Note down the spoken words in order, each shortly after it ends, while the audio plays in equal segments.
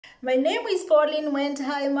My name is Pauline Went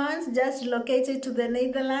Heimans, just relocated to the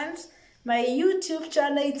Netherlands. My YouTube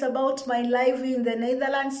channel is about my life in the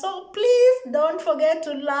Netherlands. So please don't forget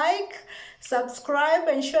to like, subscribe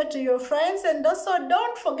and share to your friends. And also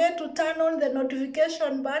don't forget to turn on the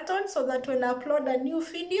notification button so that when I upload a new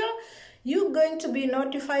video, you're going to be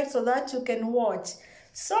notified so that you can watch.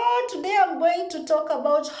 So today I'm going to talk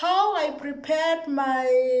about how I prepared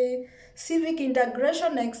my Civic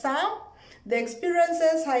integration exam, the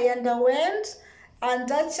experiences I underwent,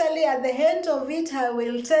 and actually at the end of it I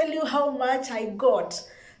will tell you how much I got.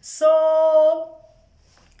 So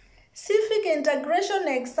Civic integration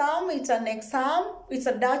exam, it's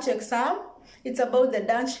a Dutch exam. It's about the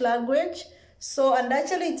Dutch language. So, and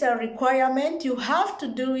actually it's a requirement. You have to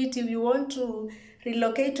do it if you want to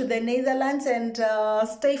relocate to the Netherlands and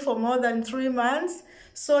stay for more than 3 months.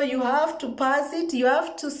 So you have to pass it, you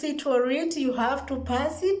have to sit for it, you have to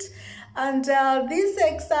pass it. And this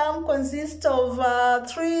exam consists of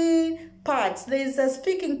 3 parts. There is a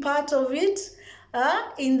speaking part of it.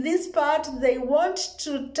 In this part, they want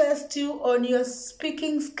to test you on your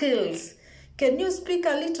speaking skills. Can you speak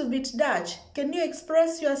a little bit Dutch? Can you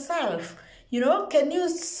express yourself? You know, can you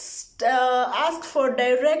ask for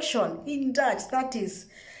direction in Dutch? That is.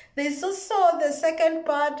 There's also the second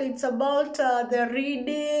part. It's about the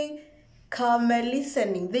reading,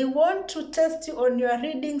 listening. They want to test you on your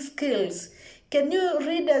reading skills. Can you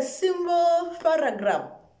read a simple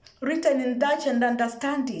paragraph written in Dutch and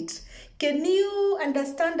understand it? Can you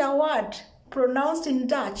understand a word pronounced in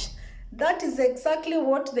Dutch? That is exactly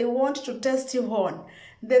what they want to test you on.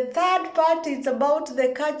 The third part is about the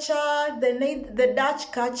culture, the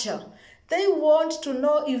Dutch culture. They want to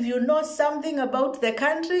know if you know something about the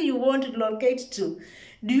country you want to locate to.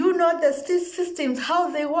 Do you know the systems,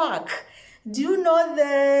 how they work? Do you know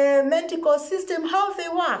the medical system, how they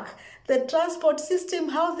work? The transport system,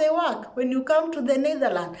 how they work when you come to the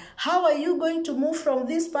Netherlands? How are you going to move from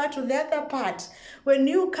this part to the other part? When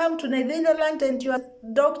you come to the Netherlands and you are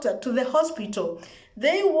a doctor to the hospital,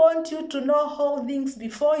 they want you to know all things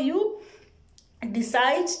before you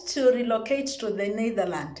decide to relocate to the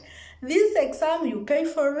Netherlands. This exam, you pay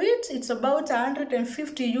for it. It's about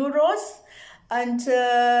 150 euros. And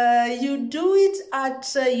you do it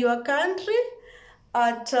at your country,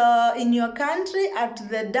 in your country at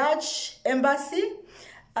the Dutch embassy,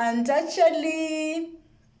 and actually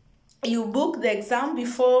you book the exam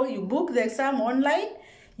before you book the exam online.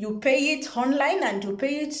 You pay it online and you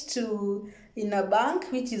pay it in a bank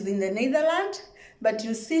which is in the Netherlands, but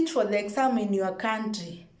you sit for the exam in your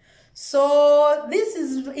country. So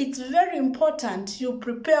it's very important you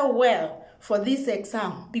prepare well for this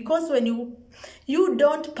exam, because when you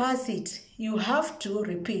don't pass it, you have to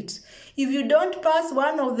repeat. If you don't pass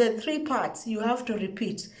one of the 3 parts, you have to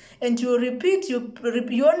repeat. And you repeat, you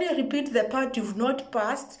only repeat the part you've not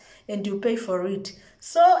passed and you pay for it.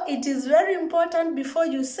 So it is very important before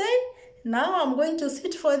you say, now I'm going to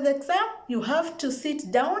sit for the exam, you have to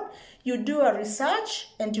sit down, you do a research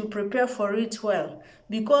and you prepare for it well.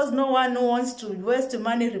 Because no one wants to waste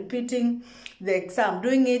money repeating the exam,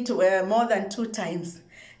 doing it more than 2 times.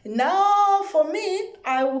 Now, for me,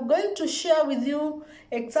 I'm going to share with you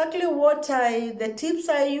exactly the tips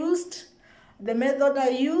I used, the method I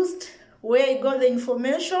used, where I got the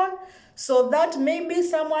information, so that maybe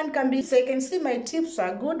someone can see my tips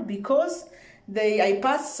are good because I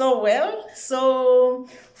passed so well. So,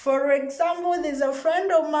 for example, there's a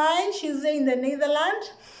friend of mine, she's in the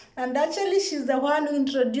Netherlands, and actually she's the one who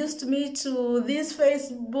introduced me to this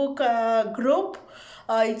Facebook group.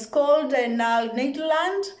 It's called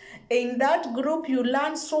Netherlands. In that group, you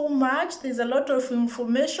learn so much. There's a lot of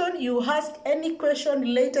information. You ask any question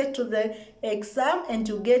related to the exam and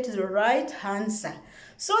you get the right answer.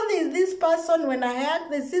 So there's this person,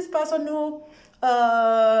 there's this person who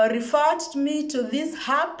referred me to this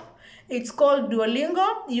app. It's called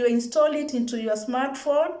Duolingo. You install it into your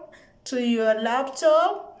smartphone, to your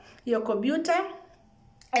laptop, your computer,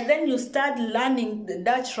 and then you start learning the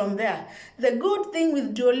Dutch from there. The good thing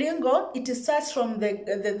with Duolingo, it starts from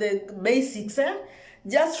the basics,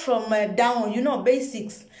 just from down,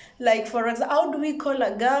 basics. Like, for example, how do we call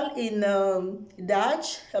a girl in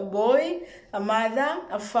Dutch? A boy, a mother,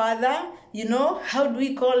 a father, how do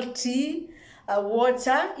we call tea,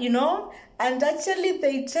 water, and actually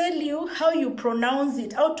they tell you how you pronounce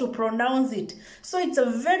it, how to pronounce it. So it's a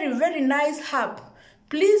very, very nice app.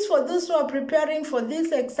 Please, for those who are preparing for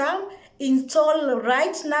this exam, install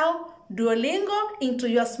right now Duolingo into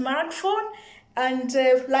your smartphone. And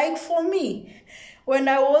like for me, when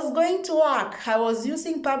I was going to work, I was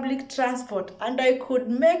using public transport, and I could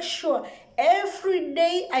make sure every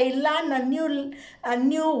day I learn a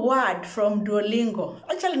new word from Duolingo.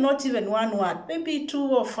 Actually, not even one word, maybe 2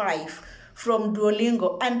 or 5 from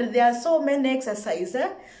Duolingo. And there are so many exercises.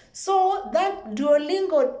 So that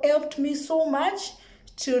Duolingo helped me so much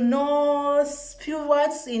to know few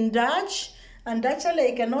words in Dutch. And actually,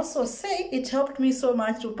 I can also say it helped me so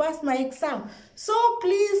much to pass my exam. So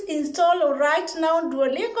please install right now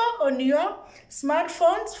Duolingo on your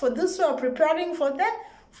smartphones for those who are preparing for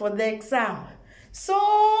the exam. So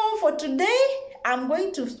for today, I'm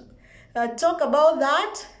going to talk about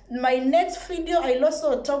that. My next video, I'll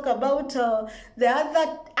also talk about the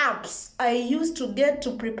other apps I use to get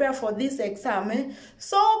to prepare for this exam.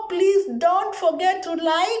 So please don't forget to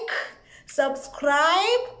like,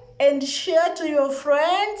 subscribe, and share to your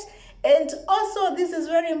friends. And also, this is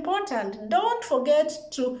very important, don't forget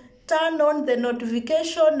to turn on the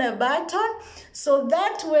notification button so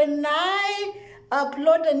that when I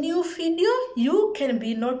upload a new video, you can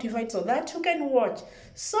be notified so that you can watch.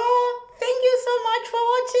 So thank you so much for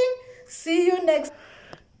watching. See you next.